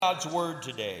God's word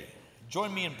today.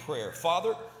 Join me in prayer.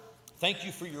 Father, thank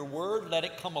you for your word. Let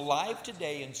it come alive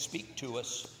today and speak to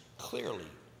us clearly,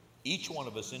 each one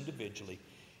of us individually.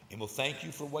 And we'll thank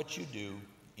you for what you do.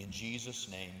 In Jesus'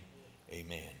 name,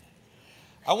 amen.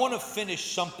 I want to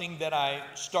finish something that I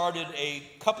started a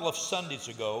couple of Sundays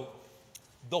ago.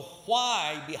 The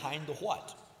why behind the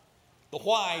what. The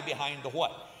why behind the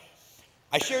what.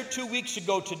 I shared 2 weeks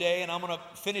ago today, and I'm going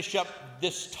to finish up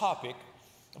this topic.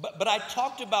 But I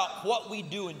talked about what we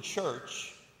do in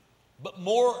church, but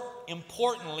more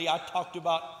importantly, I talked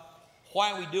about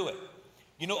why we do it.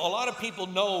 You know, a lot of people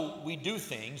know we do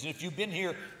things, and if you've been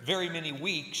here very many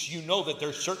weeks, you know that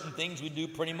there's certain things we do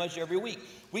pretty much every week.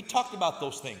 We talked about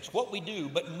those things, what we do,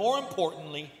 but more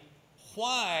importantly,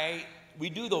 why we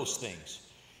do those things.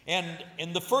 And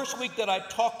in the first week that I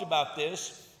talked about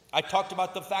this, I talked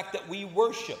about the fact that we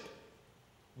worship,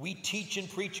 we teach and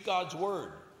preach God's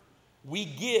word. We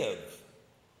give,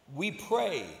 we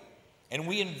pray, and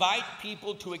we invite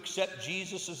people to accept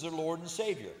Jesus as their Lord and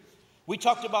Savior. We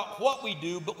talked about what we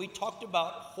do, but we talked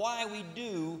about why we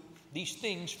do these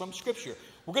things from Scripture.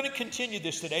 We're going to continue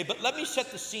this today, but let me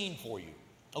set the scene for you,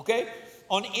 okay?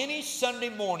 On any Sunday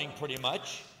morning, pretty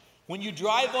much, when you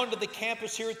drive onto the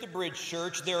campus here at the Bridge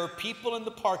Church, there are people in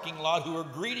the parking lot who are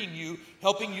greeting you,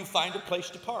 helping you find a place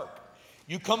to park.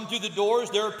 You come through the doors,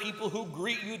 there are people who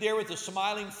greet you there with a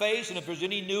smiling face, and if there's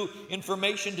any new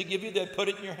information to give you, they put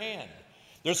it in your hand.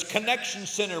 There's a connection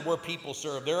center where people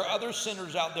serve. There are other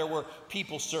centers out there where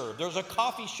people serve. There's a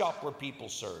coffee shop where people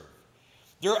serve.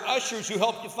 There are ushers who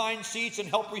help you find seats and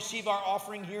help receive our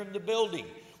offering here in the building.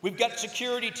 We've got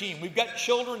security team. We've got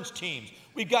children's teams.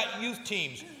 We've got youth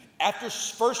teams. After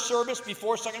first service,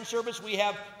 before second service, we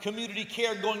have community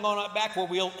care going on out back where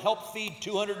we'll help feed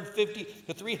 250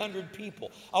 to 300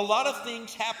 people. A lot of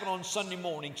things happen on Sunday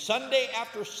morning, Sunday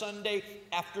after Sunday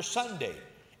after Sunday.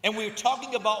 And we're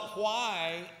talking about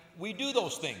why we do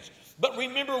those things. But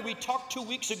remember, we talked 2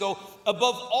 weeks ago,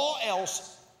 above all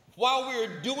else, while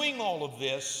we're doing all of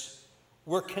this,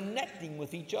 we're connecting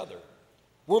with each other.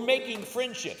 We're making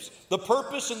friendships. The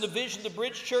purpose and the vision of the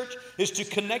Bridge Church is to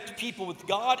connect people with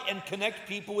God and connect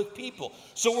people with people.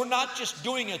 So we're not just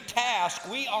doing a task,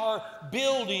 we are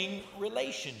building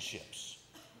relationships.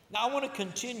 Now I want to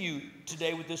continue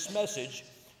today with this message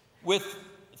with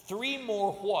 3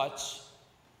 more whats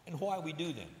and why we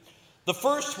do them. The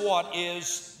first what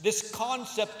is this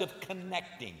concept of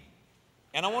connecting.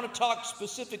 And I want to talk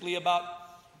specifically about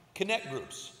connect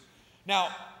groups.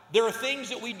 Now, there are things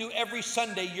that we do every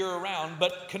Sunday year-round,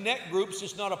 but connect groups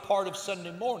is not a part of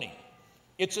Sunday morning.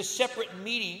 It's a separate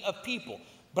meeting of people.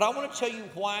 But I want to tell you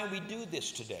why we do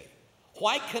this today.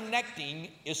 Why connecting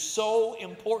is so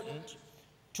important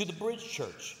to the Bridge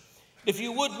Church. If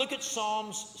you would, look at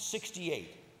Psalms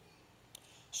 68.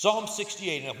 Psalm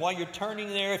 68. And while you're turning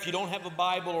there, if you don't have a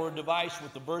Bible or a device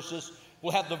with the verses,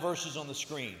 we'll have the verses on the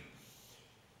screen.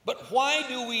 But why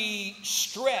do we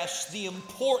stress the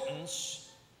importance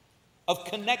of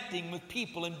connecting with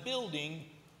people and building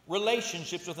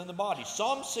relationships within the body?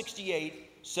 Psalm 68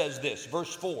 says this,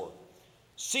 verse 4.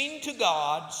 Sing to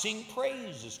God, sing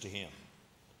praises to him.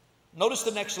 Notice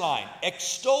the next line.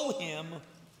 Extol him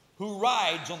who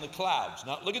rides on the clouds.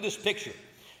 Now look at this picture.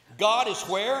 God is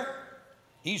where?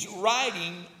 He's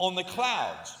riding on the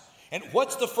clouds. And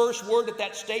what's the first word of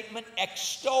that statement?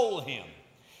 Extol him.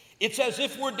 It's as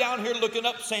if we're down here looking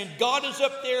up saying, God is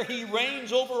up there, he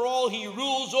reigns over all, he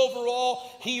rules over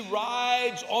all, he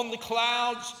rides on the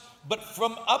clouds. But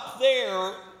from up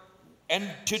there and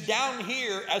to down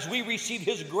here, as we receive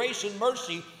his grace and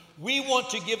mercy, we want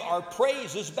to give our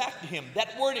praises back to him.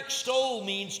 That word extol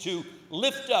means to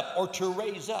lift up or to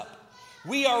raise up.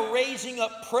 We are raising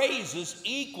up praises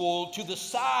equal to the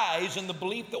size and the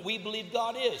belief that we believe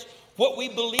God is. What we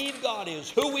believe God is,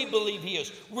 who we believe he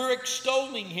is. We're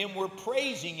extolling him, we're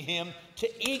praising him to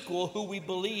equal who we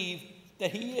believe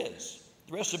that he is.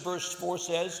 The rest of verse 4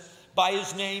 says, by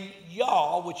his name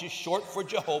Yah, which is short for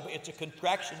Jehovah, it's a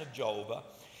contraction of Jehovah,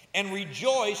 and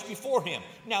rejoice before him.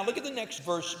 Now look at the next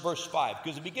verse, verse 5,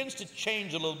 because it begins to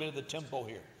change a little bit of the tempo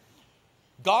here.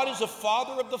 God is a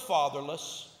father of the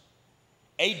fatherless,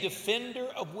 a defender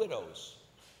of widows.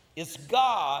 It's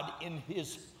God in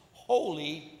his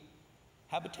holy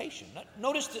habitation. Now,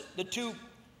 notice the 2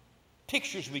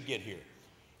 pictures we get here.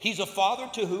 He's a father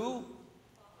to who?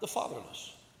 The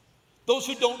fatherless. Those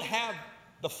who don't have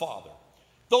the father.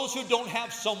 Those who don't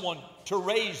have someone to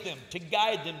raise them, to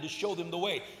guide them, to show them the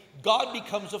way. God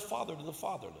becomes a father to the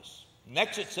fatherless.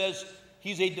 Next it says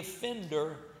he's a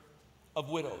defender of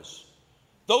widows.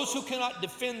 those who cannot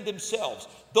defend themselves,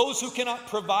 those who cannot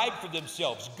provide for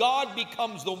themselves. God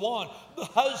becomes the one, the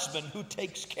husband, who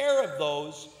takes care of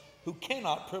those who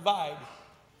cannot provide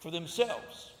for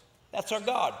themselves. That's our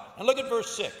God. And look at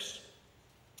verse 6.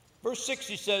 Verse 6,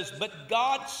 he says, but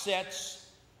God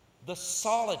sets the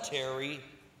solitary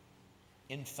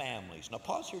in families. Now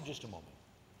pause here just a moment.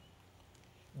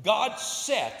 God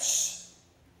sets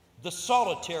the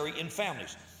solitary in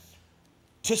families.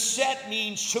 To set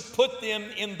means to put them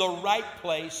in the right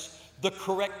place, the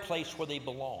correct place where they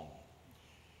belong.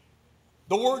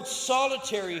 The word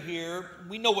solitary here,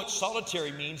 we know what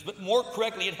solitary means, but more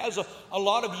correctly, it has a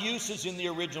lot of uses in the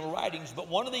original writings, but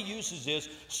one of the uses is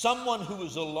someone who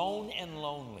is alone and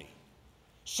lonely.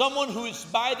 Someone who is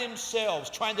by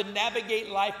themselves, trying to navigate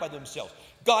life by themselves.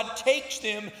 God takes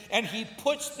them and he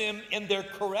puts them in their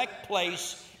correct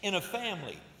place in a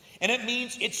family. And it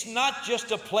means it's not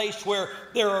just a place where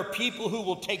there are people who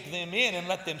will take them in and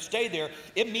let them stay there.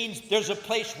 It means there's a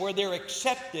place where they're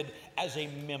accepted as a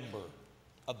member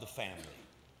of the family.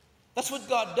 That's what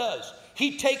God does.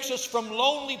 He takes us from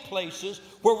lonely places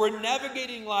where we're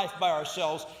navigating life by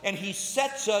ourselves, and he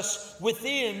sets us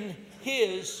within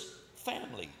his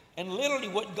family. And literally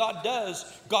what God does,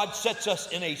 God sets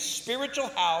us in a spiritual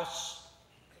house,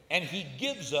 and he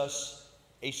gives us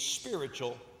a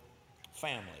spiritual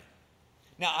family.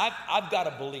 Now, I've got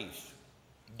a belief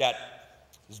that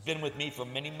has been with me for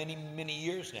many, many, many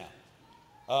years now.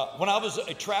 When I was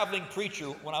a traveling preacher,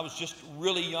 when I was just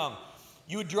really young,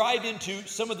 you would drive into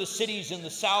some of the cities in the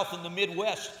South and the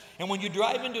Midwest, and when you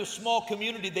drive into a small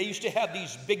community, they used to have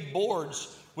these big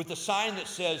boards with a sign that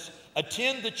says,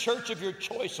 attend the church of your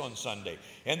choice on Sunday.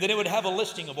 And then it would have a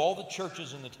listing of all the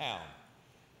churches in the town.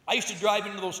 I used to drive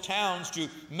into those towns to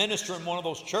minister in one of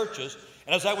those churches.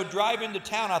 And as I would drive into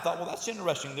town, I thought, well, that's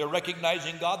interesting. They're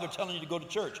recognizing God. They're telling you to go to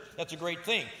church. That's a great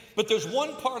thing. But there's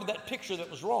one part of that picture that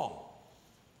was wrong.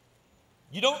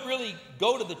 You don't really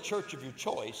go to the church of your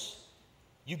choice.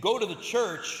 You go to the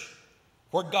church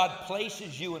where God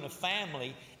places you in a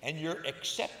family and you're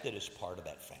accepted as part of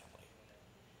that family.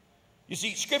 You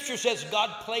see, Scripture says God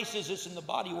places us in the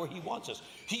body where he wants us.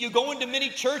 See, you go into many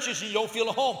churches and you don't feel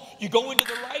at home. You go into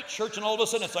the right church and all of a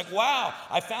sudden it's like, wow,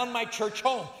 I found my church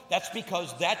home. That's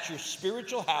because that's your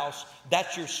spiritual house.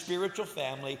 That's your spiritual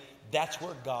family. That's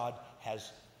where God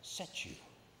has set you.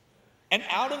 And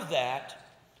out of that,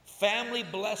 family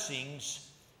blessings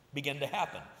begin to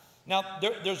happen. Now,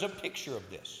 there's a picture of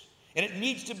this, and it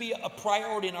needs to be a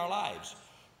priority in our lives.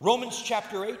 Romans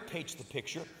chapter 8 paints the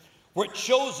picture, where it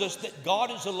shows us that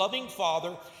God is a loving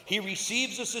Father. He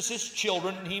receives us as his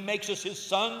children, and he makes us his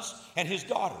sons and his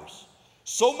daughters.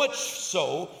 So much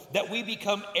so that we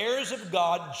become heirs of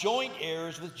God, joint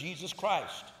heirs with Jesus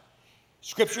Christ.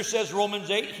 Scripture says,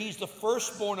 Romans 8, he's the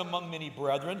firstborn among many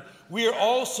brethren. We are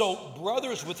also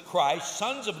brothers with Christ,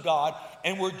 sons of God,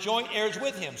 and we're joint heirs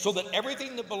with him, so that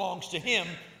everything that belongs to him,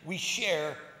 we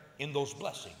share in those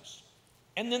blessings.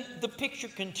 And then the picture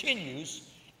continues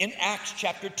in Acts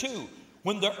chapter 2,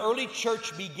 when the early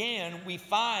church began, we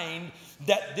find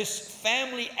that this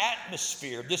family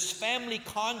atmosphere, this family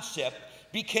concept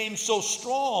became so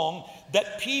strong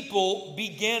that people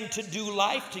began to do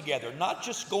life together, not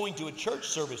just going to a church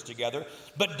service together,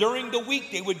 but during the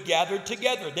week they would gather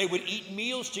together. They would eat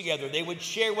meals together. They would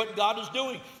share what God is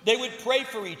doing. They would pray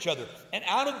for each other. And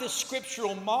out of this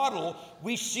scriptural model,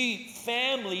 we see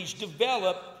families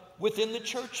develop within the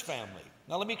church family.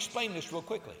 Now, let me explain this real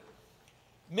quickly.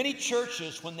 Many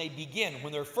churches, when they begin,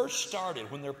 when they're first started,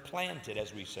 when they're planted,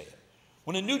 as we say it,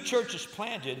 when a new church is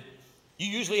planted, you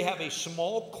usually have a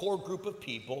small core group of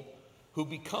people who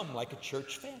become like a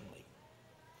church family.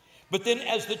 But then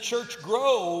as the church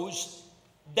grows,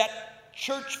 that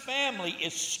church family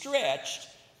is stretched,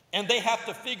 and they have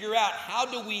to figure out, how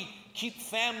do we keep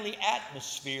family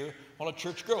atmosphere while a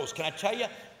church grows? Can I tell you,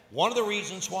 one of the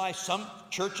reasons why some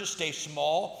churches stay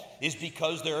small is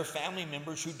because there are family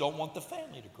members who don't want the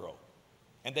family to grow.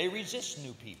 And they resist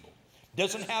new people.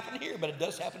 Doesn't happen here, but it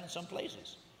does happen in some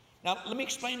places. Now, let me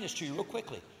explain this to you real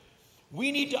quickly.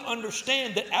 We need to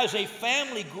understand that as a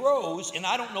family grows, and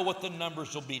I don't know what the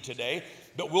numbers will be today,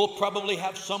 but we'll probably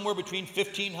have somewhere between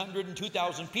 1,500 and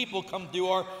 2,000 people come through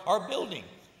our building.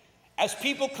 As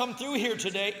people come through here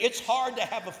today, it's hard to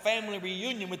have a family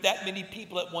reunion with that many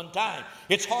people at one time.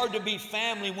 It's hard to be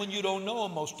family when you don't know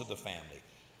most of the family.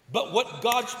 But what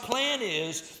God's plan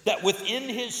is that within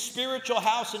his spiritual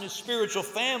house and his spiritual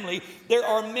family, there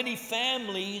are many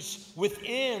families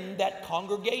within that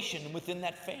congregation, within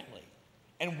that family.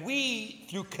 And we,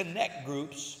 through connect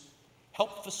groups,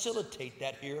 help facilitate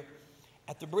that here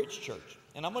at the Bridge Church.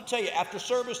 And I'm going to tell you, after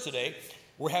service today,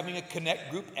 we're having a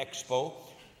connect group expo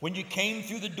When you came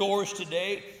through the doors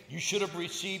today, you should have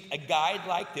received a guide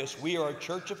like this. We are a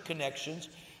church of connections.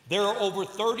 There are over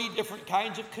 30 different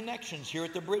kinds of connections here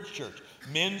at the Bridge Church.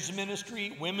 Men's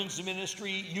ministry, women's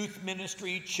ministry, youth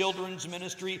ministry, children's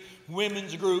ministry,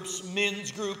 women's groups,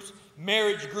 men's groups,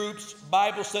 marriage groups,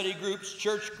 Bible study groups,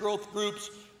 church growth groups,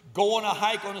 go on a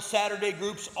hike on a Saturday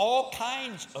groups, all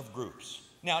kinds of groups.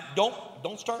 Now,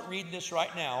 don't start reading this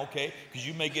right now, okay? Because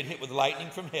you may get hit with lightning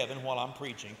from heaven while I'm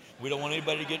preaching. We don't want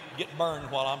anybody to get burned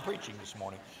while I'm preaching this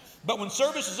morning. But when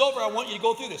service is over, I want you to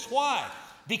go through this. Why?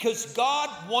 Because God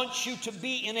wants you to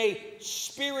be in a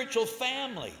spiritual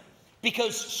family.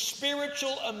 Because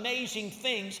spiritual, amazing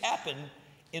things happen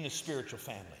in a spiritual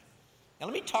family. Now,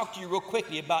 let me talk to you real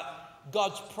quickly about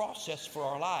God's process for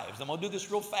our lives. I'm going to do this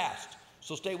real fast,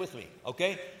 so stay with me,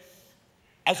 okay?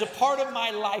 As a part of my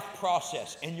life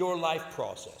process and your life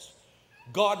process,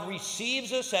 God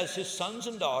receives us as His sons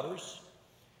and daughters.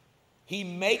 He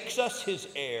makes us His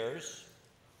heirs.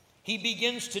 He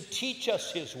begins to teach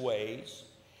us His ways.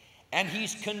 And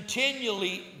He's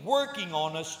continually working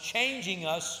on us, changing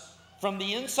us from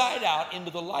the inside out into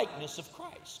the likeness of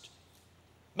Christ,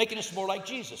 making us more like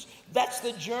Jesus. That's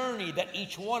the journey that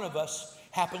each one of us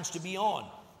happens to be on.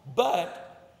 But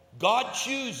God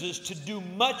chooses to do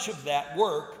much of that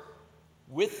work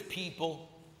with people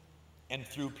and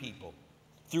through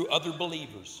other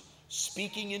believers,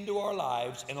 speaking into our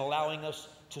lives and allowing us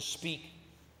to speak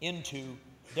into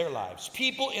their lives.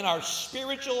 People in our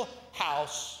spiritual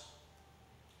house,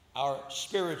 our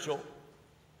spiritual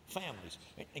families.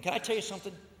 And can I tell you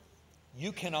something?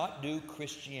 You cannot do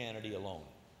Christianity alone.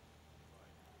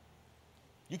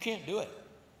 You can't do it.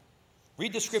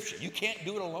 Read the scripture. You can't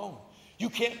do it alone. You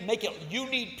can't make it. You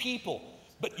need people.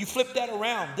 But you flip that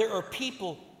around. There are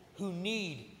people who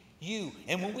need you.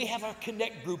 And when we have our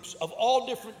connect groups of all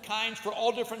different kinds for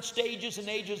all different stages and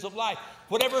ages of life,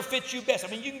 whatever fits you best. I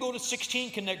mean, you can go to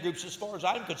 16 connect groups as far as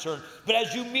I'm concerned. But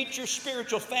as you meet your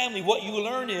spiritual family, what you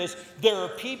learn is there are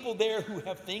people there who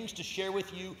have things to share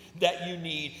with you that you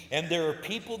need. And there are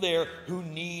people there who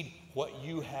need what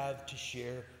you have to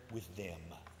share with them.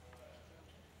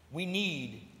 We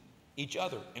need each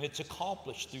other, and it's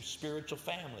accomplished through spiritual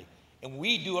family. And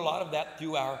we do a lot of that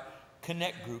through our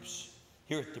connect groups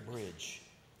here at the Bridge.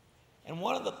 And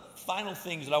one of the final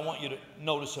things that I want you to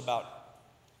notice about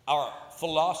our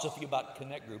philosophy about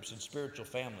connect groups and spiritual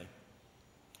family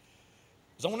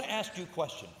is I want to ask you a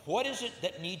question. What is it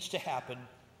that needs to happen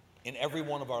in every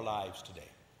one of our lives today?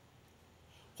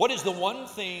 What is the one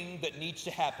thing that needs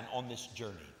to happen on this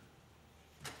journey?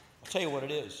 I'll tell you what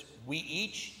it is. We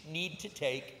each need to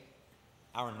take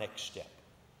our next step.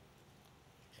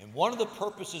 And one of the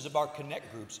purposes of our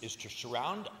connect groups is to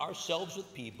surround ourselves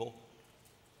with people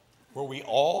where we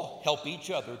all help each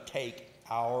other take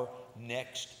our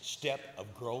next step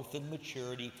of growth and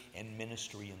maturity and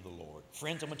ministry in the Lord.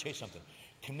 Friends, I'm going to tell you something.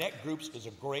 Connect groups is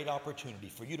a great opportunity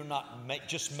for you to not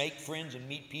just make friends and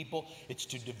meet people. It's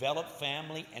to develop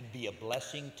family and be a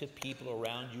blessing to people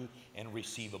around you and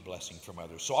receive a blessing from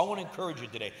others. So I want to encourage you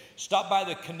today. Stop by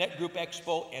the Connect Group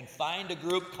Expo and find a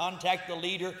group, contact the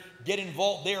leader, get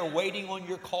involved. They are waiting on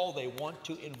your call. They want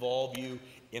to involve you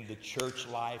in the church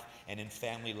life and in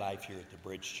family life here at the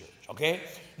Bridge Church. Okay?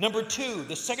 Number two,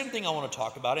 the second thing I want to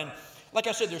talk about, and like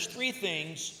I said, there's three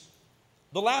things.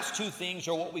 The last two things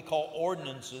are what we call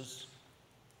ordinances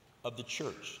of the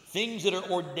church, things that are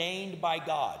ordained by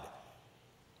God.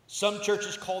 Some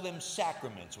churches call them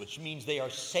sacraments, which means they are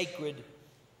sacred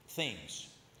things.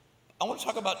 I want to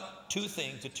talk about two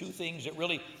things, the two things that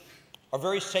really are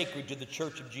very sacred to the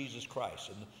Church of Jesus Christ.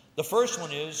 And the first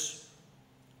one is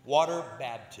water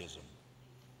baptism.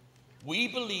 We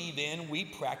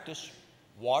practice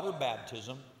water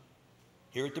baptism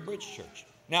here at the Bridge Church.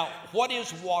 Now, what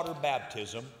is water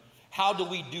baptism? How do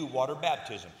we do water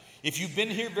baptism? If you've been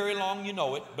here very long, you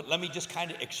know it, but let me just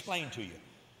kind of explain to you.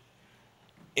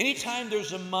 Anytime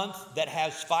there's a month that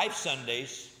has 5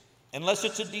 Sundays, unless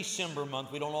it's a December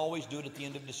month, we don't always do it at the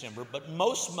end of December, but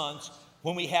most months,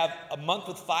 when we have a month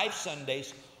with 5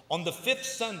 Sundays, on the 5th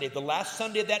Sunday, the last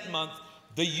Sunday of that month,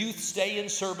 the youth stay in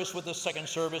service with the second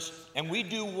service, and we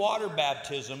do water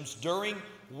baptisms during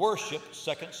worship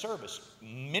second service.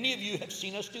 Many of you have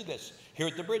seen us do this here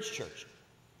at the Bridge Church.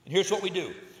 And here's what we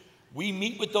do. We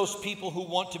meet with those people who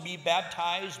want to be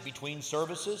baptized between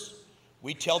services.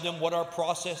 We tell them what our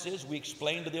process is. We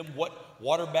explain to them what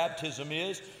water baptism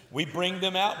is. We bring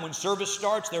them out. When service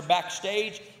starts, they're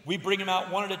backstage. We bring them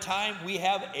out one at a time. We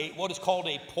have what is called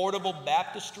a portable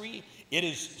baptistry. It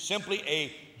is simply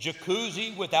a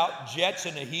jacuzzi without jets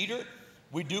and a heater.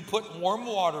 We do put warm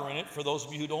water in it for those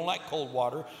of you who don't like cold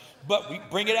water. But we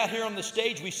bring it out here on the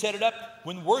stage. We set it up.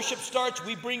 When worship starts,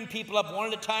 we bring people up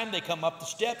one at a time. They come up the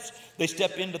steps. They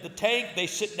step into the tank. They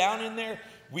sit down in there.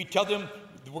 We tell them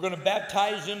we're going to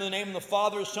baptize them in the name of the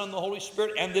Father, the Son, and the Holy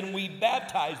Spirit. And then we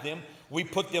baptize them. We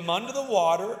put them under the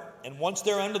water. And once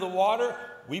they're under the water,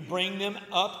 we bring them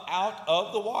up out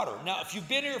of the water. Now, if you've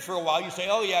been here for a while, you say,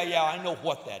 oh, yeah, I know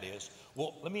what that is.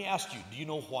 Well, let me ask you, do you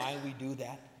know why we do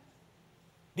that?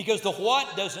 Because the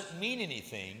what doesn't mean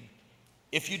anything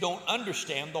if you don't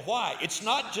understand the why. It's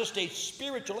not just a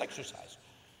spiritual exercise.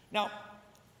 Now,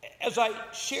 as I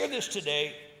share this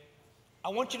today, I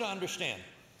want you to understand,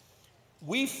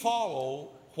 we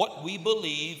follow what we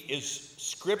believe is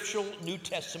scriptural New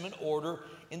Testament order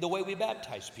in the way we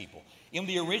baptize people. In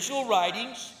the original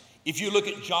writings, if you look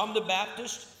at John the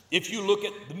Baptist, if you look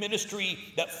at the ministry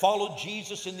that followed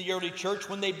Jesus in the early church,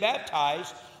 when they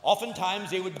baptized,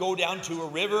 oftentimes they would go down to a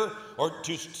river or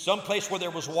to some place where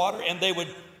there was water, and they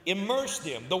would immerse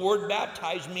them. The word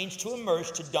baptize means to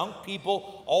immerse, to dunk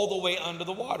people all the way under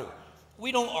the water.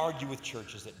 We don't argue with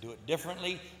churches that do it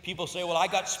differently. People say, well, I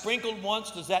got sprinkled once.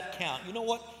 Does that count? You know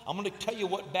what? I'm going to tell you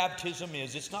what baptism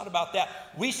is. It's not about that.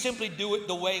 We simply do it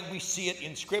the way we see it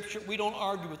in Scripture. We don't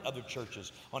argue with other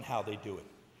churches on how they do it.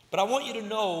 But I want you to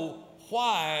know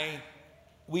why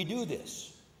we do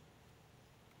this.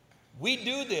 We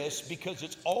do this because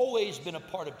it's always been a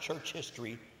part of church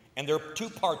history, and there are two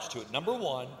parts to it. Number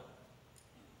one,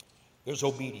 there's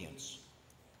obedience.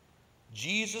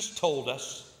 Jesus told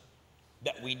us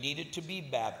that we needed to be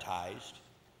baptized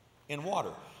in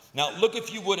water. Now, look,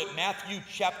 if you would, at Matthew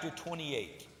chapter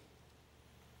 28.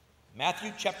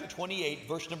 Matthew chapter 28,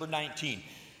 verse number 19.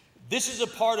 This is a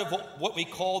part of what we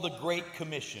call the Great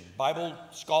Commission. Bible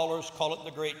scholars call it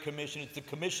the Great Commission. It's the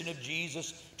commission of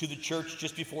Jesus to the church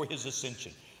just before his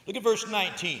ascension. Look at verse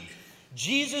 19.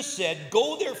 Jesus said,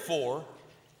 "Go therefore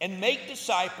and make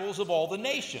disciples of all the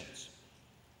nations,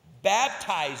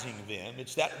 baptizing them,"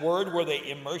 it's that word where they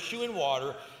immerse you in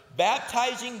water,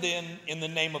 "baptizing them in the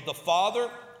name of the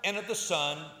Father and of the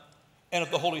Son and of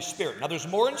the Holy Spirit." Now there's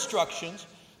more instructions,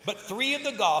 but 3 of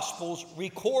the Gospels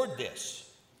record this.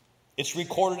 It's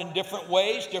recorded in different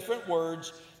ways, different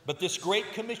words, but this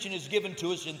Great Commission is given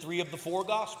to us in 3 of the 4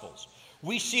 Gospels.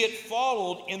 We see it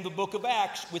followed in the book of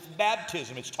Acts with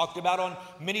baptism. It's talked about on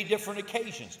many different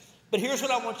occasions. But here's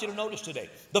what I want you to notice today.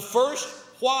 The first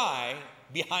why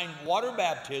behind water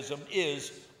baptism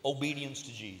is obedience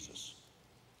to Jesus.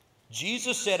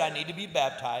 Jesus said, I need to be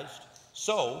baptized,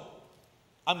 so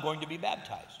I'm going to be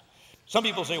baptized. Some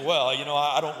people say, well,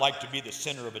 I don't like to be the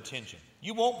center of attention.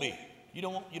 You won't be. You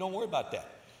don't worry about that.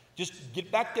 Just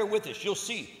get back there with us. You'll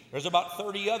see there's about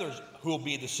 30 others who will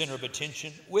be the center of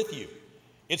attention with you.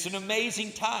 It's an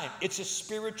amazing time. It's a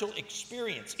spiritual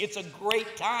experience. It's a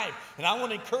great time. And I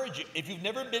want to encourage you, if you've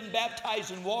never been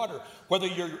baptized in water, whether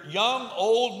you're young,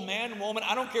 old, man, woman,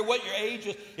 I don't care what your age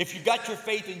is, if you've got your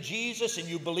faith in Jesus and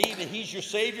you believe that he's your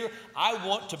Savior, I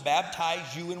want to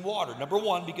baptize you in water. Number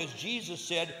one, because Jesus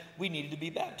said we needed to be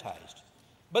baptized.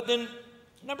 But then,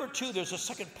 number 2, there's a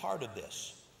second part of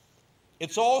this.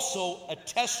 It's also a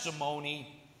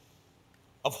testimony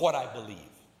of what I believe.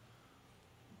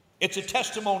 It's a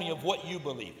testimony of what you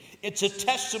believe. It's a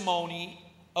testimony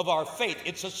of our faith.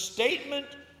 It's a statement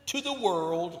to the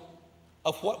world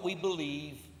of what we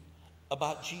believe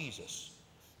about Jesus.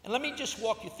 And let me just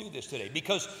walk you through this today,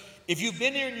 because if you've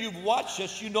been here and you've watched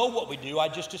us, you know what we do. I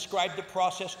just described the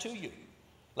process to you.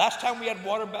 Last time we had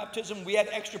water baptism, we had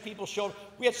extra people show up.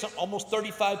 We had almost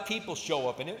 35 people show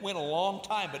up, and it went a long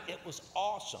time, but it was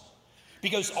awesome.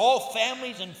 Because all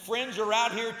families and friends are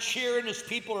out here cheering as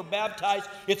people are baptized.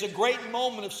 It's a great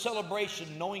moment of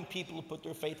celebration, knowing people who put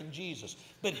their faith in Jesus.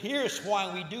 But here's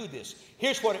why we do this.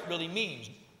 Here's what it really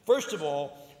means. First of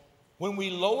all, when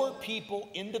we lower people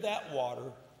into that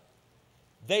water,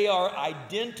 they are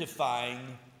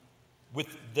identifying with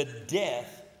the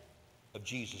death of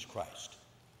Jesus Christ.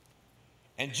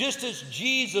 And just as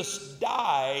Jesus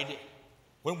died,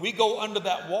 when we go under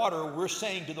that water, we're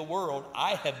saying to the world,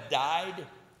 I have died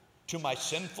to my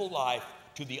sinful life,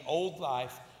 to the old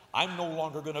life. I'm no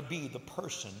longer going to be the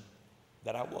person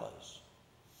that I was.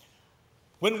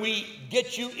 When we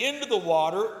get you into the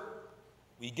water,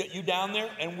 we get you down there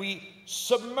and we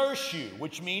submerge you,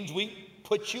 which means we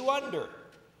put you under.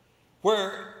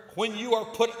 When you are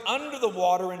put under the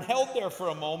water and held there for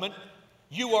a moment,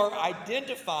 you are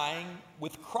identifying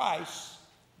with Christ's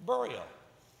burial.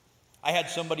 I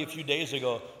had somebody a few days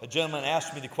ago, a gentleman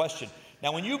asked me the question,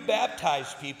 now when you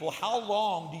baptize people, how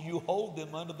long do you hold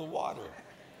them under the water?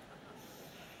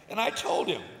 And I told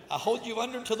him, I hold you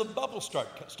under until the bubbles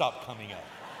stop coming up.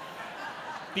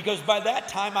 Because by that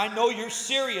time, I know you're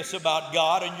serious about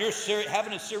God and you're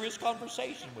having a serious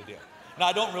conversation with Him. Now,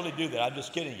 I don't really do that. I'm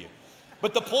just kidding you.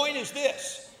 But the point is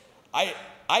this. I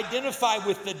identify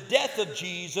with the death of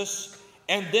Jesus,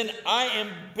 and then I am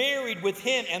buried with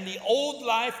Him, and the old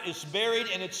life is buried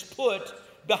and it's put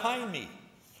behind me.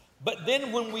 But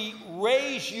then when we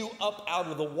raise you up out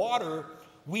of the water,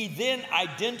 we then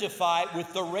identify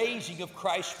with the raising of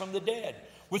Christ from the dead,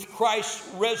 with Christ's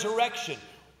resurrection.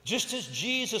 Just as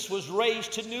Jesus was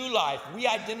raised to new life, we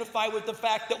identify with the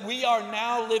fact that we are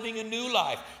now living a new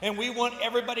life. And we want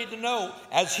everybody to know,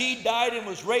 as He died and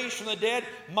was raised from the dead,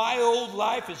 my old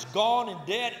life is gone and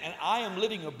dead, and I am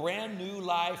living a brand new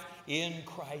life in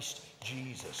Christ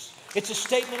Jesus. It's a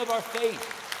statement of our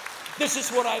faith. This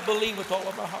is what I believe with all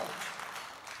of our hearts.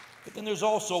 But then there's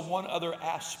also one other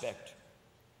aspect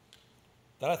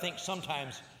that I think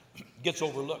sometimes gets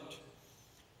overlooked.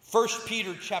 1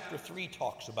 Peter chapter 3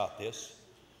 talks about this,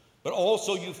 but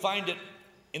also you find it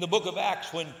in the book of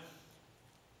Acts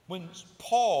when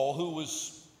Paul, who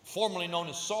was formerly known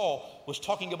as Saul, was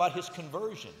talking about his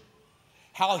conversion,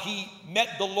 how he met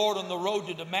the Lord on the road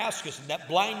to Damascus and that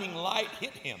blinding light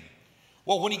hit him.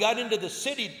 Well, when he got into the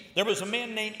city, there was a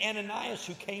man named Ananias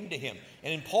who came to him.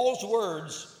 And in Paul's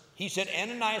words, he said,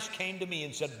 Ananias came to me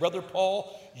and said, Brother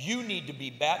Paul, you need to be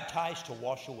baptized to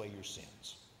wash away your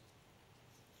sins.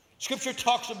 Scripture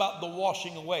talks about the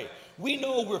washing away. We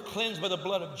know we're cleansed by the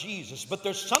blood of Jesus, but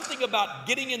there's something about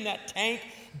getting in that tank,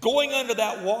 going under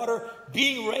that water,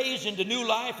 being raised into new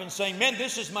life and saying, man,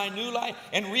 this is my new life,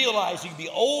 and realizing the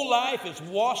old life is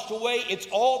washed away. It's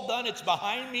all done. It's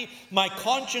behind me. My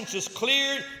conscience is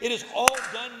cleared. It is all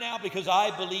done now because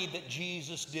I believe that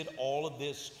Jesus did all of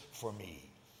this for me.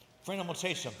 Friend, I'm going to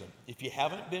say something. If you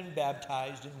haven't been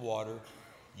baptized in water,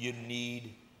 you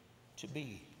need to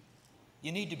be.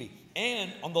 You need to be.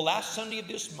 And on the last Sunday of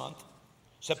this month,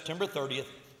 September 30th,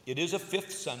 it is a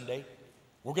fifth Sunday.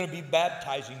 We're going to be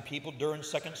baptizing people during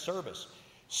second service.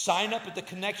 Sign up at the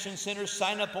Connection Center.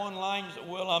 Sign up online.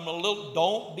 Well,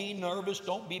 don't be nervous.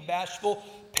 Don't be bashful.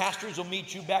 Pastors will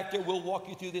meet you back there. We'll walk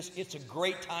you through this. It's a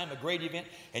great time, a great event.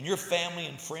 And your family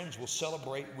and friends will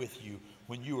celebrate with you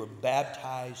when you are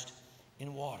baptized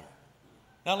in water.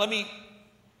 Now, let me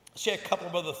say a couple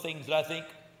of other things that I think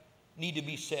need to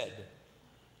be said.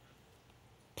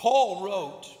 Paul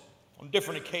wrote on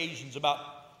different occasions about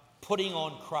putting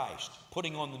on Christ,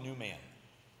 putting on the new man.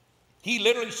 He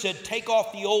literally said, take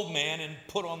off the old man and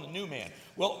put on the new man.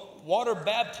 Well, water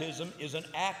baptism is an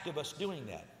act of us doing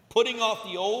that. Putting off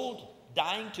the old,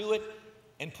 dying to it,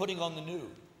 and putting on the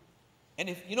new. And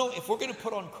if we're going to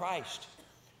put on Christ,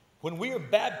 when we are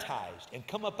baptized and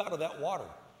come up out of that water,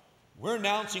 we're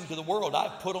announcing to the world,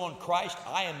 I've put on Christ.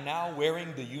 I am now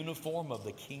wearing the uniform of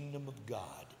the kingdom of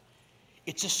God.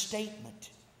 It's a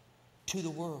statement to the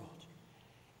world.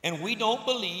 And we don't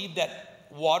believe that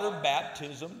water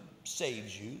baptism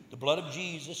saves you. The blood of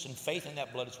Jesus and faith in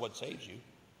that blood is what saves you.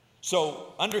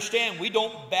 So understand, we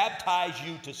don't baptize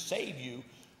you to save you.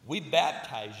 We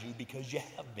baptize you because you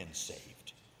have been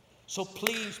saved. So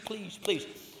please, please, please,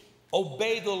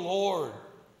 obey the Lord.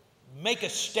 Make a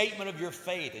statement of your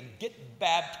faith and get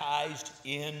baptized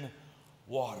in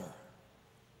water.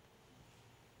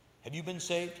 Have you been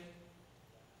saved?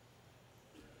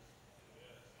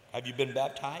 Have you been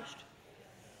baptized?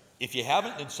 If you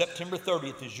haven't, then September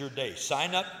 30th is your day.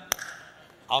 Sign up.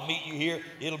 I'll meet you here.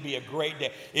 It'll be a great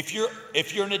day. If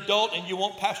you're an adult and you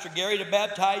want Pastor Gary to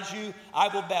baptize you, I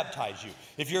will baptize you.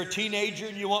 If you're a teenager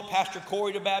and you want Pastor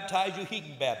Corey to baptize you, he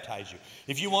can baptize you.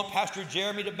 If you want Pastor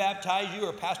Jeremy to baptize you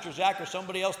or Pastor Zach or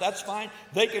somebody else, that's fine.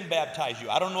 They can baptize you.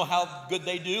 I don't know how good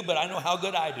they do, but I know how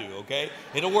good I do, okay?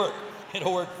 It'll work.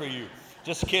 It'll work for you.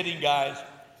 Just kidding, guys.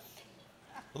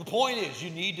 Well, the point is, you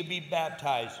need to be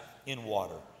baptized in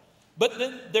water. But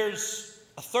then there's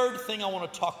a third thing I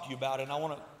want to talk to you about, and I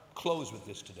want to close with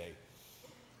this today.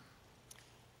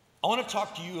 I want to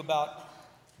talk to you about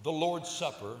the Lord's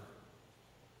Supper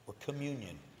or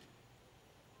communion.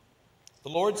 The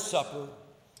Lord's Supper,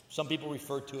 some people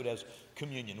refer to it as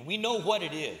communion. We know what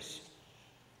it is.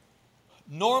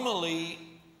 Normally,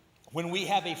 when we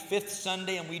have a fifth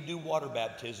Sunday and we do water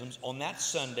baptisms, on that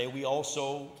Sunday we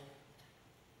also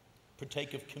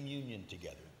partake of communion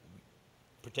together,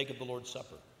 partake of the Lord's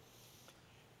Supper.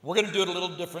 We're going to do it a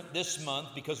little different this month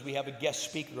because we have a guest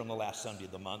speaker on the last Sunday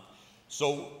of the month.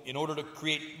 So in order to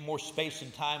create more space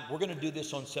and time, we're going to do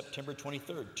this on September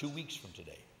 23rd, 2 weeks from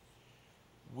today.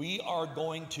 We are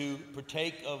going to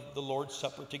partake of the Lord's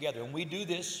Supper together. And we do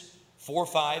this 4,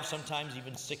 5, sometimes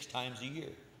even 6 times a year.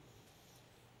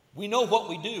 We know what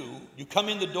we do. You come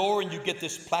in the door and you get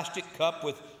this plastic cup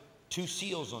with 2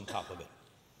 seals on top of it.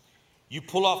 You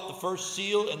pull off the first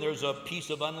seal and there's a piece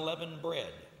of unleavened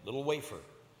bread, little wafer.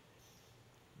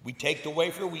 We take the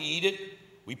wafer, we eat it.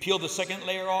 We peel the second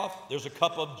layer off. There's a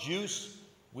cup of juice.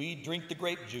 We drink the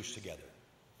grape juice together.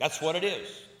 That's what it is.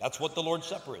 That's what the Lord's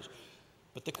Supper is.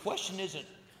 But the question isn't,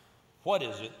 what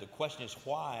is it? The question is,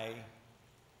 why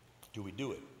do we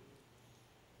do it?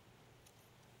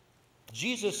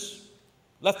 Jesus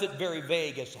left it very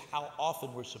vague as to how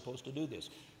often we're supposed to do this.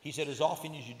 He said, as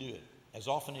often as you do it, as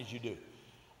often as you do.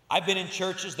 I've been in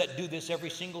churches that do this every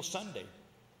single Sunday.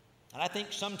 And I think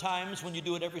sometimes when you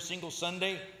do it every single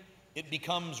Sunday, it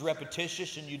becomes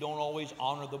repetitious and you don't always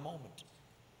honor the moment.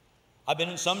 I've been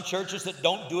in some churches that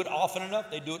don't do it often enough.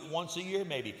 They do it once a year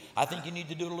maybe. I think you need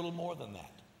to do it a little more than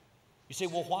that. You say,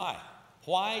 well, why?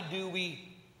 Why do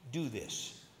we do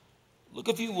this? Look,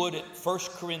 if you would, at 1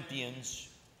 Corinthians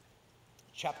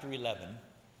chapter 11,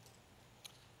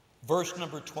 verse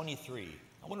number 23.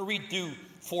 I want to read through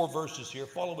 4 verses here.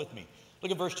 Follow with me.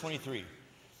 Look at verse 23.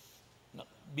 Now,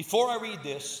 before I read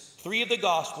this, 3 of the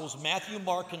Gospels, Matthew,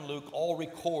 Mark, and Luke, all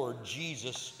record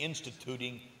Jesus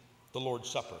instituting the Lord's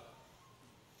Supper.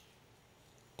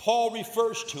 Paul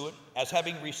refers to it as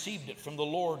having received it from the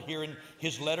Lord here in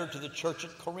his letter to the church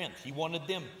at Corinth. He wanted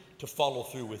them to follow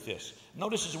through with this.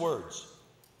 Notice his words.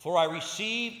 For I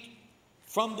received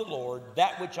from the Lord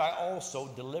that which I also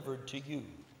delivered to you.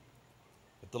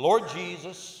 That the Lord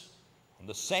Jesus, on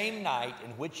the same night in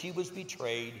which he was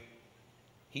betrayed,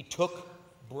 he took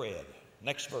bread.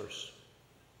 Next verse.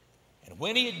 And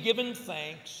when he had given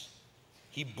thanks,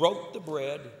 he broke the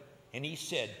bread and he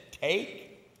said,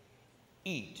 take,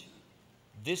 eat.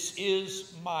 This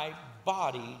is my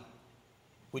body,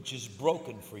 which is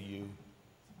broken for you.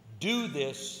 Do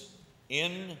this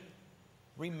in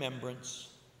remembrance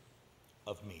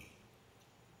of me.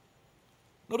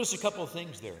 Notice a couple of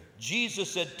things there. Jesus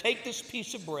said, take this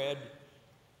piece of bread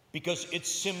because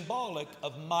it's symbolic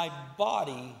of my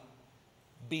body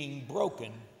being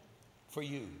broken for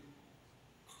you.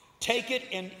 Take it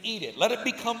and eat it. Let it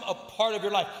become a part of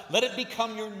your life. Let it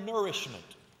become your nourishment.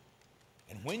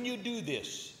 And when you do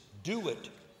this, do it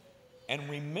and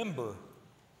remember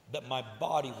that my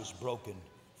body was broken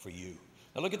for you.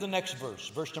 Now look at the next verse,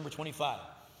 verse number 25.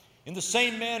 In the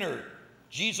same manner,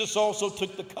 Jesus also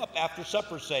took the cup after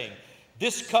supper, saying,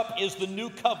 this cup is the new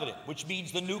covenant, which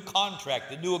means the new contract,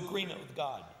 the new agreement with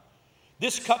God.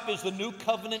 This cup is the new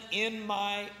covenant in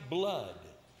my blood.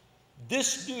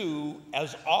 This do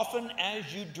as often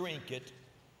as you drink it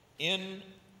in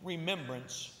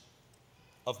remembrance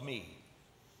of me.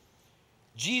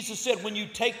 Jesus said when you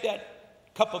take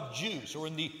that cup of juice, or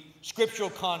in the scriptural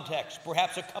context,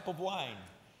 perhaps a cup of wine,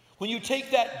 when you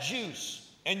take that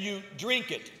juice and you drink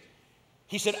it,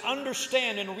 he said,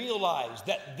 understand and realize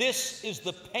that this is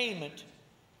the payment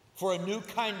for a new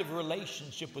kind of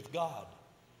relationship with God,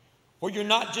 where you're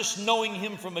not just knowing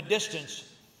him from a distance,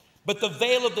 but the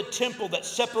veil of the temple that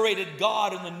separated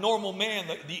God and the normal man,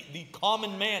 the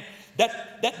common man,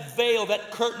 that veil,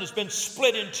 that curtain has been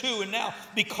split in two. And now,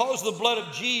 because of the blood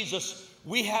of Jesus,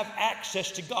 we have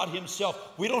access to God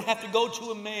himself. We don't have to go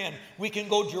to a man. We can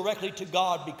go directly to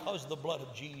God because of the blood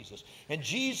of Jesus. And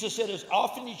Jesus said, as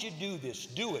often as you do this,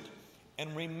 do it.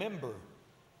 And remember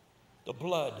the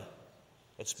blood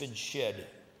that's been shed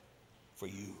for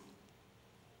you.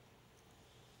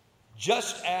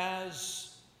 Just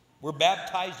as we're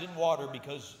baptized in water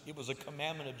because it was a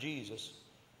commandment of Jesus,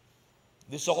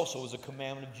 this also is a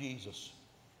commandment of Jesus.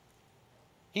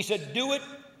 He said, do it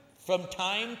from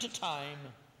time to time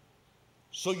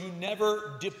so you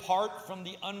never depart from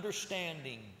the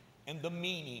understanding and the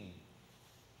meaning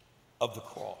of the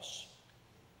cross.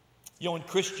 You know, in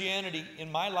Christianity,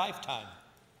 in my lifetime,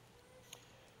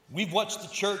 we've watched the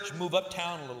church move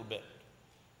uptown a little bit.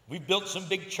 We've built some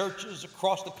big churches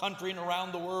across the country and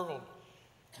around the world.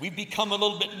 We've become a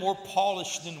little bit more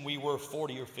polished than we were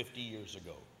 40 or 50 years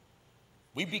ago.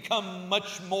 We've become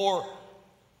much more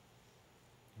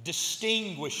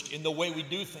distinguished in the way we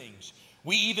do things.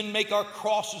 We even make our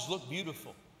crosses look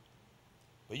beautiful.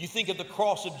 But you think of the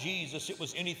cross of Jesus, it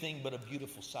was anything but a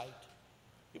beautiful sight.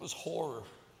 It was horror.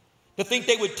 To think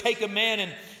they would take a man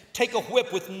and take a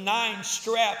whip with 9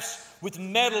 straps with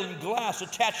metal and glass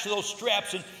attached to those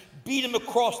straps and beat him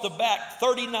across the back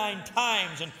 39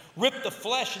 times and rip the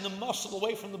flesh and the muscle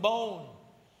away from the bone.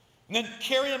 And then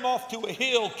carry him off to a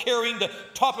hill, carrying the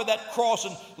top of that cross,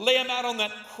 and lay him out on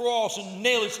that cross and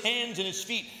nail his hands and his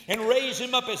feet and raise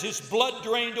him up as his blood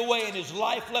drained away and his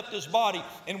life left his body,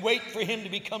 and wait for him to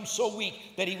become so weak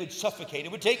that he would suffocate.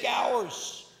 It would take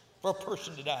hours for a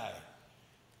person to die.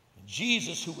 And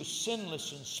Jesus, who was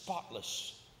sinless and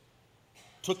spotless,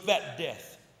 took that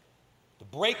death, the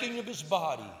breaking of his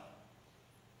body,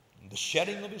 the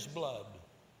shedding of his blood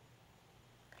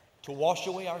to wash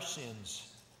away our sins,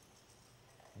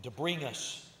 to bring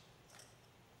us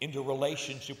into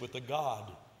relationship with a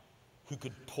God who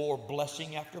could pour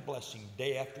blessing after blessing,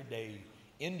 day after day,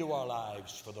 into our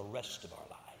lives for the rest of our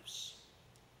lives.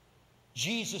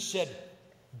 Jesus said,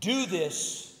 do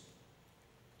this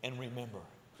and remember.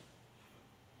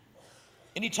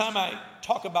 Anytime I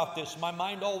talk about this, my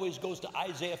mind always goes to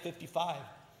Isaiah 55,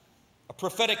 a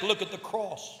prophetic look at the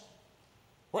cross,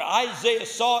 where Isaiah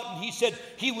saw it and he said,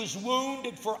 he was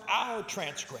wounded for our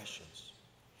transgressions.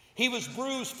 He was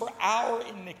bruised for our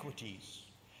iniquities.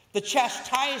 The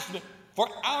chastisement for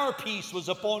our peace was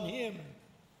upon him.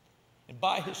 And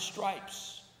by his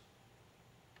stripes,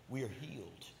 we are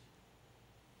healed.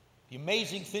 The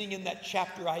amazing thing in that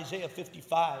chapter, Isaiah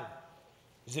 55,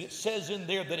 is that it says in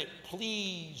there that it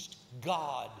pleased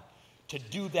God to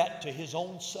do that to his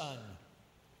own son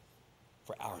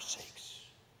for our sakes.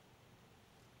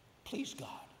 Pleased God.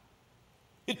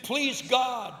 It pleased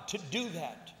God to do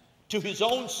that to his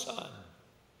own son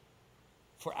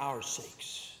for our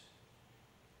sakes.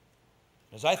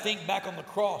 As I think back on the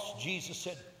cross, Jesus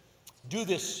said, do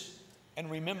this and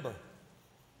remember.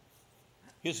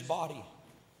 His body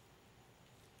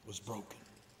was broken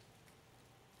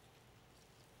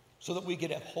so that we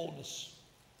could have wholeness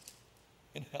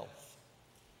and health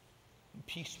and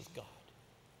peace with God.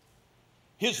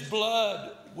 His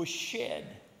blood was shed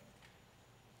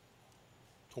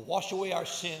to wash away our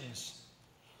sins,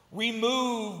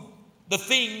 remove the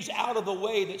things out of the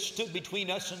way that stood between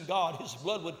us and God. His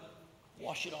blood would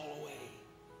wash it all away.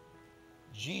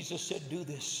 Jesus said, do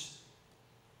this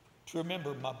to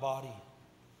remember my body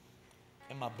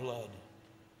and my blood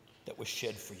that was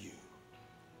shed for you.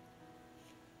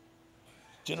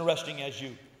 It's interesting as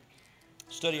you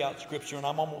study out Scripture, and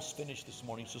I'm almost finished this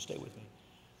morning, so stay with me.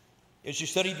 As you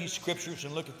study these Scriptures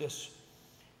and look at this,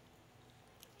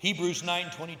 Hebrews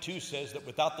 9:22 says that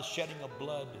without the shedding of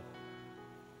blood,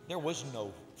 there was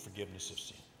no forgiveness of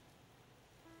sin.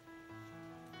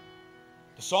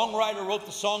 The songwriter wrote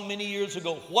the song many years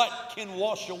ago, what can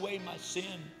wash away my sin?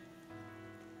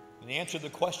 And the answer to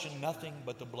the question, nothing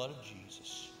but the blood of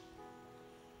Jesus.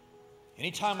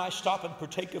 Anytime I stop and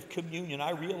partake of communion,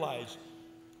 I realize,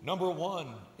 number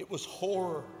one, it was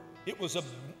horror. It was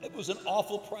an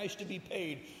awful price to be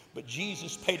paid, but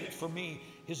Jesus paid it for me.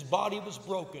 His body was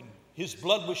broken. His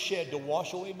blood was shed to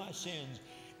wash away my sins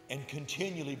and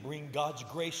continually bring God's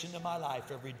grace into my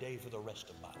life every day for the rest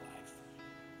of my life,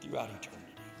 throughout eternity.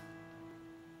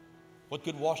 What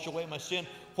could wash away my sin?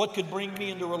 What could bring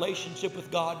me into relationship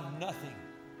with God? Nothing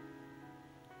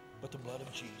but the blood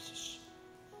of Jesus.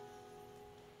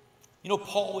 You know,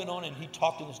 Paul went on and he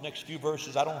talked in his next few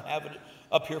verses. I don't have it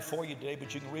up here for you today,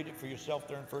 but you can read it for yourself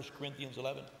there in 1 Corinthians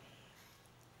 11.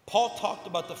 Paul talked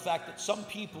about the fact that some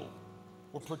people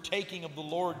were partaking of the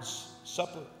Lord's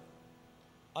Supper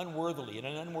unworthily, in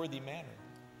an unworthy manner.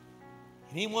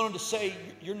 And he wanted to say,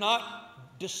 you're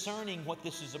not discerning what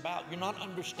this is about. You're not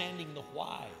understanding the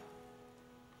why.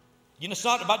 You know, it's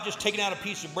not about just taking out a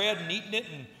piece of bread and eating it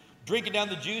and drinking down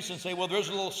the juice and say, well, there's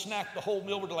a little snack the whole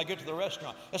meal until I get to the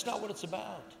restaurant. That's not what it's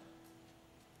about.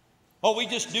 Oh, we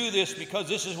just do this because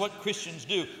this is what Christians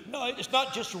do. No, it's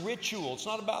not just ritual. It's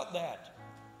not about that.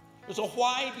 There's a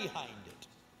why behind it.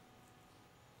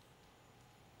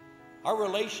 Our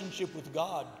relationship with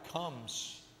God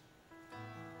comes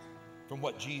from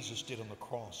what Jesus did on the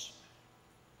cross,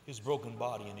 his broken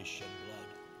body and his shed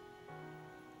blood.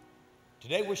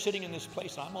 Today we're sitting in this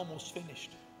place, and I'm almost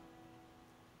finished.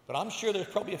 But I'm sure there's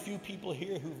probably a few people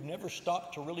here who've never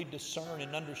stopped to really discern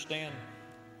and understand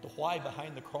the why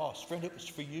behind the cross. Friend, it was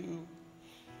for you.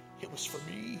 It was for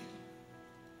me.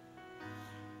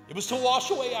 It was to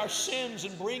wash away our sins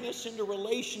and bring us into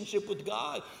relationship with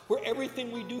God, where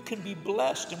everything we do can be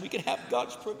blessed and we can have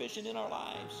God's provision in our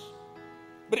lives.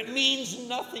 But it means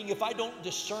nothing if I don't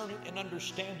discern it and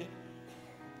understand it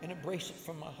and embrace it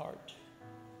from my heart.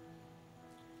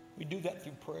 We do that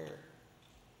through prayer.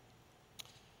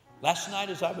 Last night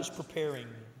as I was preparing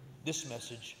this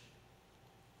message,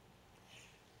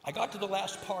 I got to the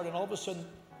last part, and all of a sudden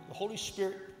the Holy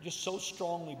Spirit just so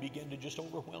strongly began to just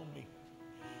overwhelm me.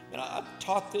 And I've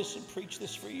taught this and preached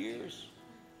this for years.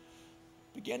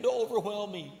 It began to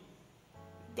overwhelm me.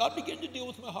 God began to deal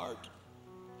with my heart.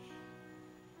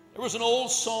 There was an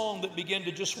old song that began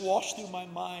to just wash through my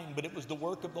mind, but it was the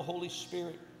work of the Holy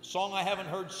Spirit. A song I haven't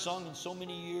heard sung in so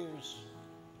many years.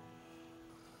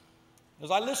 As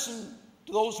I listened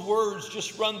to those words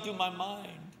just run through my mind,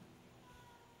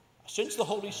 I sensed the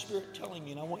Holy Spirit telling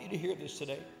me, and I want you to hear this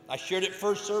today. I shared it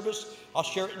first service. I'll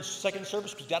share it in second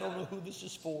service because I don't know who this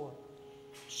is for.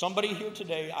 Somebody here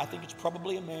today, I think it's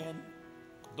probably a man.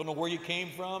 Don't know where you came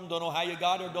from, don't know how you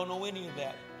got here, don't know any of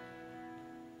that.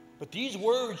 But these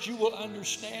words you will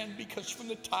understand because from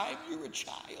the time you're a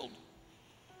child,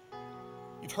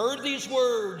 you've heard these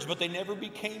words, but they never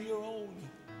became your own.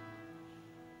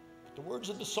 But the words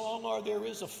of the song are, there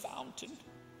is a fountain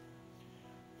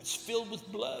that's filled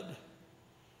with blood,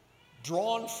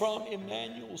 drawn from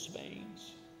Emmanuel's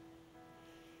veins.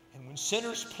 And when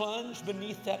sinners plunge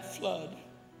beneath that flood,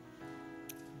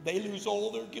 they lose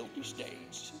all their guilty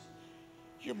stains.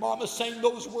 Your mama sang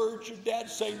those words, your dad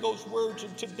sang those words,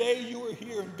 and today you are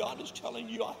here and God is telling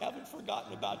you, I haven't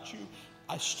forgotten about you.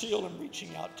 I still am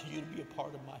reaching out to you to be a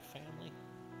part of my family.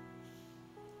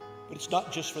 But it's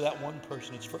not just for that one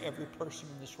person, it's for every person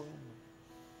in this room.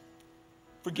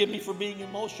 Forgive me for being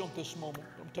emotional at this moment.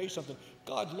 I'll tell you something.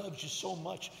 God loves you so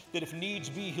much that if needs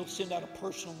be, he'll send out a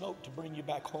personal note to bring you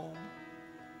back home.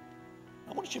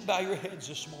 I want you to bow your heads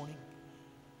this morning.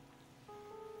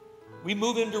 We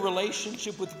move into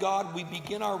relationship with God. We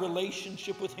begin our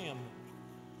relationship with him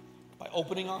by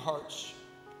opening our hearts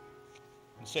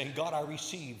and saying, God, I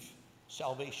receive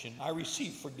salvation. I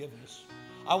receive forgiveness.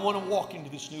 I want to walk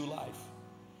into this new life.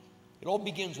 It all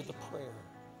begins with a prayer.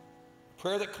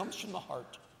 Prayer that comes from the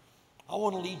heart. I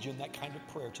want to lead you in that kind of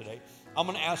prayer today. I'm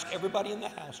going to ask everybody in the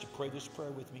house to pray this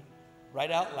prayer with me, right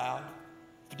out loud.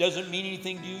 If it doesn't mean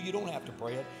anything to you, you don't have to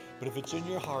pray it. But if it's in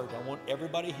your heart, I want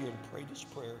everybody here to pray this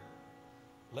prayer.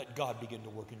 Let God begin to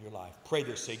work in your life. Pray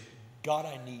this. Say, God,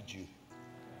 I need you.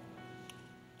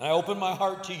 And I open my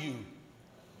heart to you.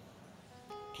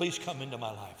 Please come into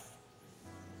my life.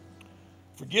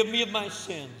 Forgive me of my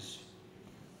sins.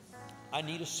 I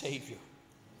need a Savior.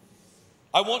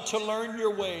 I want to learn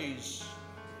your ways.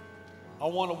 I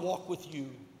want to walk with you.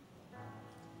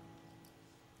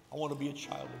 I want to be a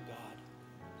child of God.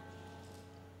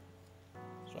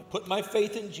 So I put my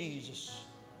faith in Jesus.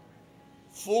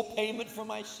 Full payment for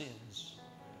my sins.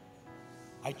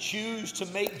 I choose to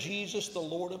make Jesus the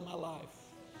Lord of my life.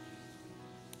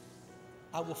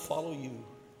 I will follow you.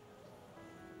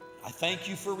 I thank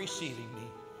you for receiving me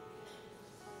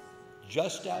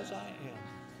just as I am.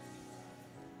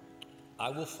 I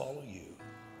will follow you.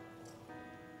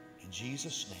 In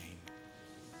Jesus' name,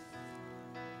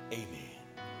 amen.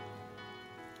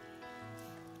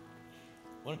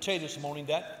 I want to tell you this morning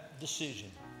that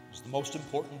decision is the most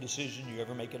important decision you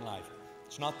ever make in life.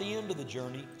 It's not the end of the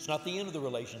journey. It's not the end of the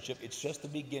relationship. It's just the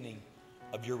beginning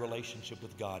of your relationship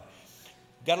with God.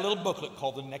 Got a little booklet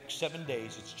called The Next 7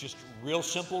 Days. It's just real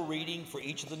simple reading for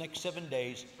each of the next 7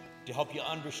 days to help you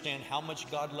understand how much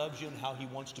God loves you and how he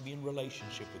wants to be in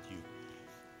relationship with you.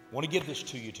 I want to give this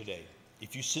to you today.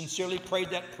 If you sincerely prayed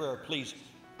that prayer, please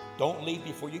don't leave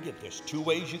before you get this. 2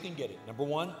 ways you can get it. Number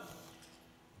one,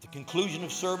 at the conclusion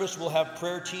of service, we'll have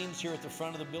prayer teams here at the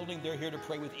front of the building. They're here to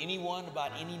pray with anyone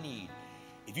about any need.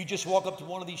 If you just walk up to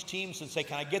one of these teams and say,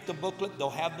 can I get the booklet? They'll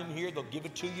have them here. They'll give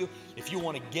it to you. If you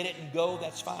want to get it and go,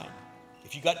 that's fine.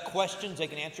 If you got questions, they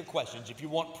can answer questions. If you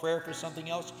want prayer for something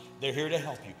else, they're here to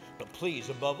help you. But please,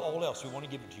 above all else, we want to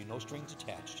give it to you. No strings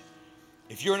attached.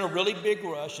 If you're in a really big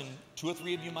rush, and 2 or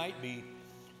 3 of you might be,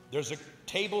 there's a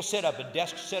table set up, a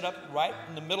desk set up right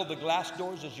in the middle of the glass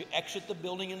doors as you exit the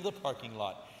building into the parking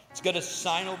lot. It's got a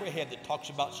sign overhead that talks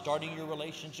about starting your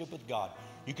relationship with God.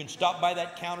 You can stop by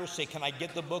that counter, say, can I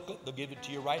get the booklet? They'll give it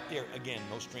to you right there. Again,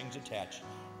 no strings attached.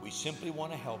 We simply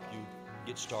want to help you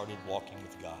get started walking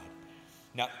with God.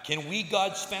 Now, can we,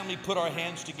 God's family, put our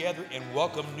hands together and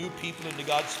welcome new people into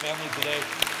God's family today?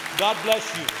 God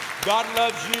bless you. God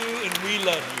loves you, and we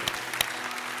love you.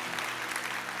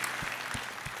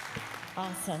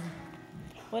 Awesome.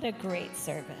 What a great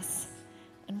service.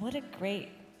 And what a great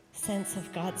sense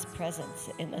of God's presence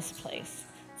in this place.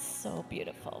 So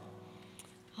beautiful.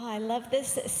 Oh, I love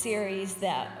this series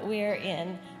that we're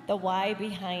in, the why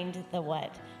behind the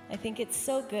what. I think it's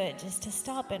so good just to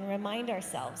stop and remind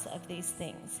ourselves of these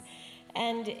things.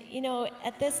 And, you know,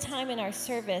 at this time in our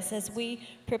service, as we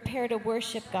prepare to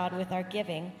worship God with our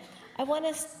giving, I want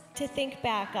us to think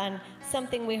back on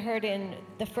something we heard in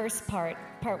the first part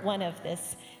 1 of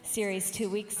this series 2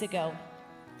 weeks ago,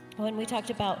 when we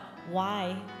talked about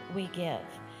why we give.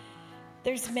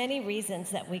 There's many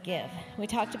reasons that we give. We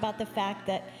talked about the fact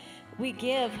that we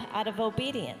give out of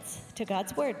obedience to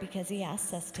God's word because he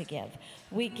asks us to give.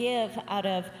 We give out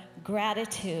of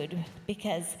gratitude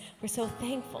because we're so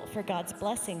thankful for God's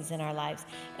blessings in our lives.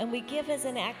 And we give as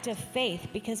an act of faith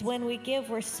because when we give,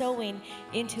 we're sowing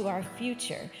into our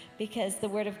future, because the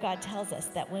word of God tells us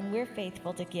that when we're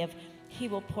faithful to give, he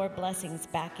will pour blessings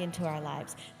back into our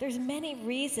lives. There's many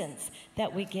reasons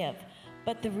that we give,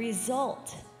 but the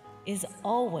result is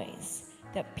always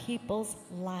that people's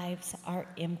lives are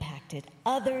impacted.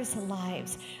 Others'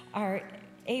 lives are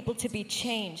able to be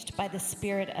changed by the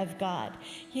Spirit of God.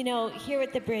 You know, here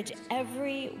at the Bridge,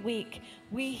 every week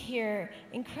we hear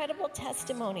incredible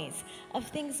testimonies of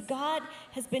things God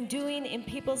has been doing in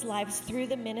people's lives through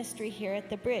the ministry here at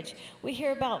the Bridge. We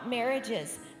hear about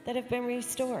marriages that have been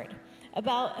restored,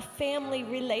 about family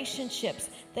relationships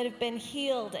that have been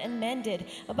healed and mended,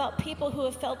 about people who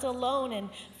have felt alone and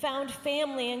found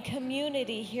family and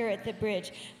community here at the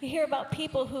Bridge. We hear about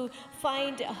people who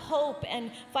find hope and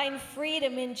find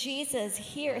freedom in Jesus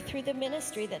here through the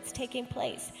ministry that's taking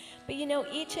place. But you know,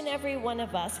 each and every one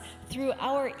of us, through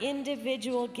our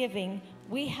individual giving,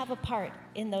 we have a part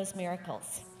in those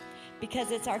miracles,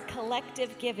 because it's our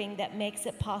collective giving that makes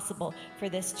it possible for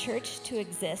this church to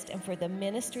exist and for the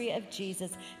ministry of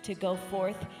Jesus to go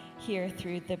forth here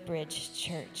through the Bridge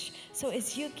Church. So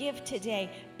as you give today,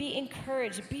 be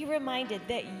encouraged, be reminded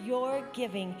that your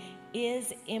giving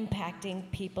is impacting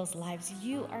people's lives.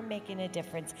 You are making a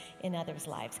difference in others'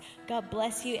 lives. God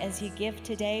bless you as you give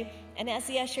today. And as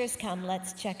the ushers come,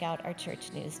 let's check out our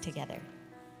church news together.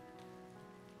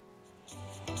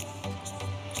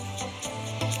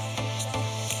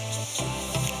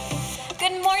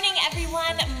 Good morning,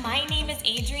 everyone. My name is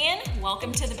Adrian.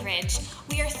 Welcome to the Bridge.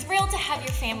 We are thrilled to have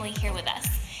your family here with us.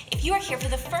 If you are here for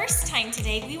the first time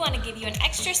today, we want to give you an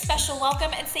extra special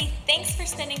welcome and say thanks for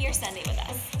spending your Sunday with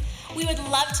us. We would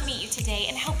love to meet you today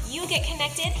and help you get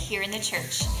connected here in the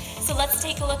church. So let's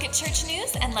take a look at church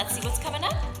news and let's see what's coming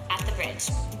up at the Bridge.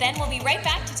 Then we'll be right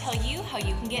back to tell you how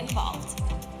you can get involved.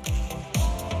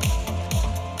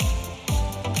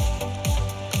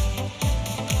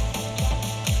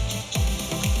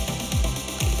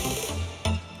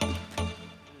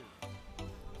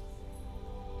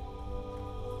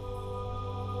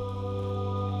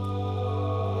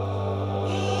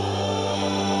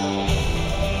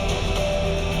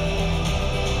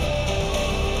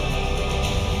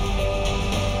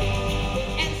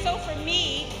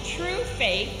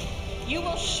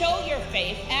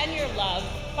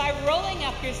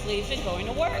 Your sleeves and going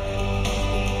to work.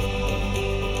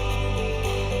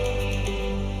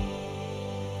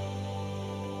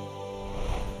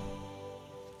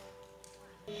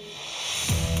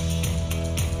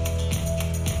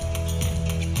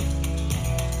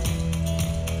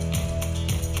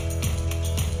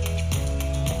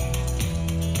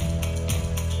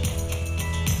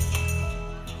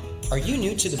 Are you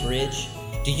new to the Bridge?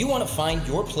 Do you want to find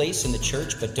your place in the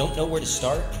church but don't know where to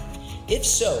start? If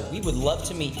so, we would love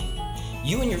to meet you.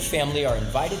 You and your family are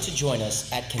invited to join us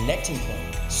at Connecting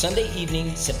Point, Sunday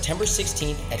evening, September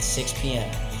 16th at 6 p.m.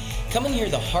 Come and hear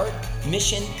the heart,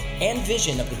 mission, and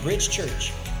vision of the Bridge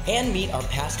Church and meet our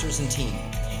pastors and team.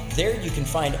 There you can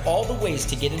find all the ways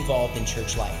to get involved in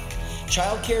church life.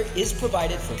 Childcare is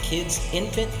provided for kids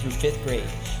infant through 5th grade.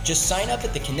 Just sign up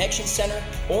at the Connection Center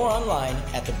or online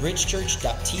at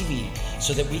thebridgechurch.tv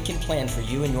so that we can plan for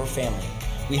you and your family.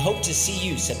 We hope to see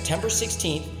you September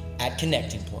 16th at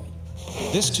Connecting Point.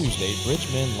 This Tuesday,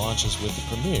 Bridgemen launches with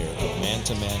the premiere of Man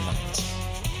to Man Nights.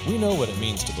 We know what it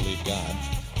means to believe God.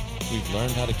 We've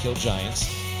learned how to kill giants.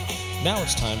 Now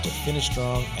it's time to finish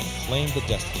strong and claim the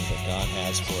destiny that God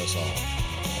has for us all.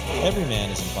 Every man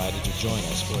is invited to join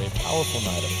us for a powerful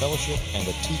night of fellowship and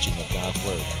the teaching of God's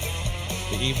Word.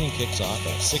 The evening kicks off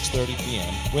at 6:30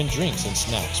 p.m. when drinks and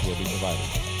snacks will be provided.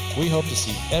 We hope to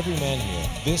see every man here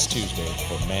this Tuesday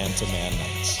for Man to Man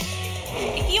Nights.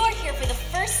 If you are here for the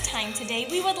first time today,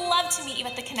 we would love to meet you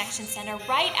at the Connection Center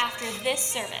right after this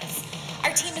service.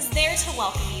 Our team is there to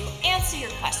welcome you, answer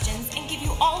your questions, and give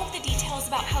you all of the details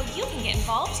about how you can get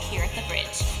involved here at the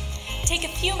Bridge. Take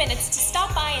a few minutes to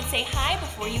stop by and say hi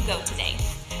before you go today.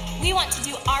 We want to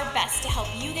do our best to help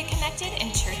you get connected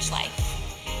in church life.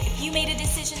 If you made a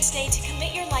decision today to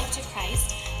commit your life to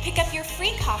Christ, pick up your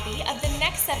free copy of the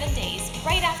Next 7 Days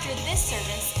right after this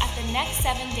service at the Next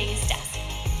 7 Days desk.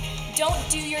 Don't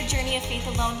do your journey of faith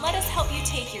alone. Let us help you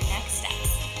take your next steps.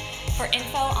 For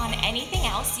info on anything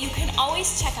else, you can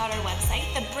always check out our website,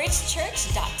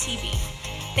 thebridgechurch.tv.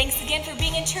 Thanks again for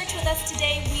being in church with us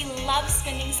today. We love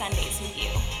spending Sundays with you.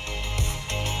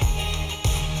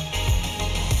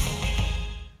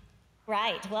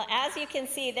 Right. Well, as you can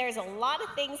see, there's a lot of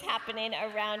things happening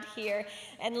around here.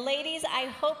 And ladies, I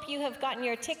hope you have gotten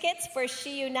your tickets for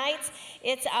She Unites.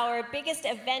 It's our biggest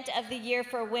event of the year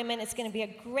for women. It's going to be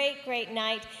a great, great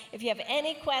night. If you have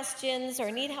any questions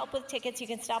or need help with tickets, you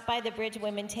can stop by the Bridge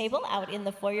Women table out in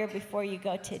the foyer before you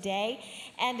go today.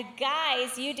 And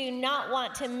guys, you do not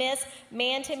want to miss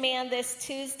Man to Man this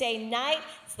Tuesday night.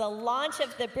 It's the launch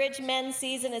of the Bridge Men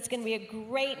season. It's going to be a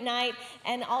great night.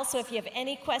 And also, if you have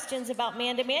any questions about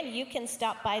Man to Man, you can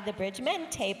stop by the Bridge Men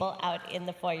table out in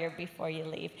the foyer before you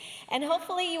leave. And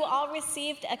hopefully you all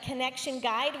received a connection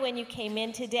guide when you came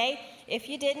in today. If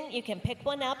you didn't, you can pick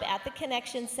one up at the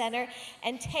Connection Center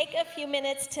and take a few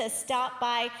minutes to stop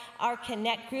by our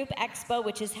Connect Group Expo,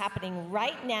 which is happening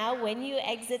right now. When you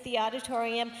exit the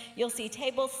auditorium, you'll see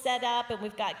tables set up, and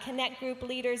we've got Connect Group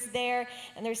leaders there,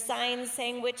 and there's signs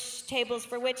saying which tables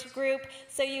for which group,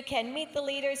 so you can meet the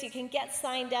leaders, you can get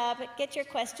signed up, get your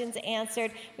questions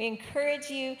answered. We encourage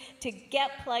you to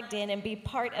get plugged in and be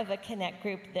part of a Connect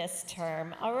Group this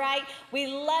term. All right, we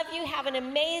love you. Have an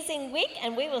amazing week,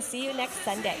 and we will see you next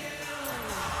Sunday.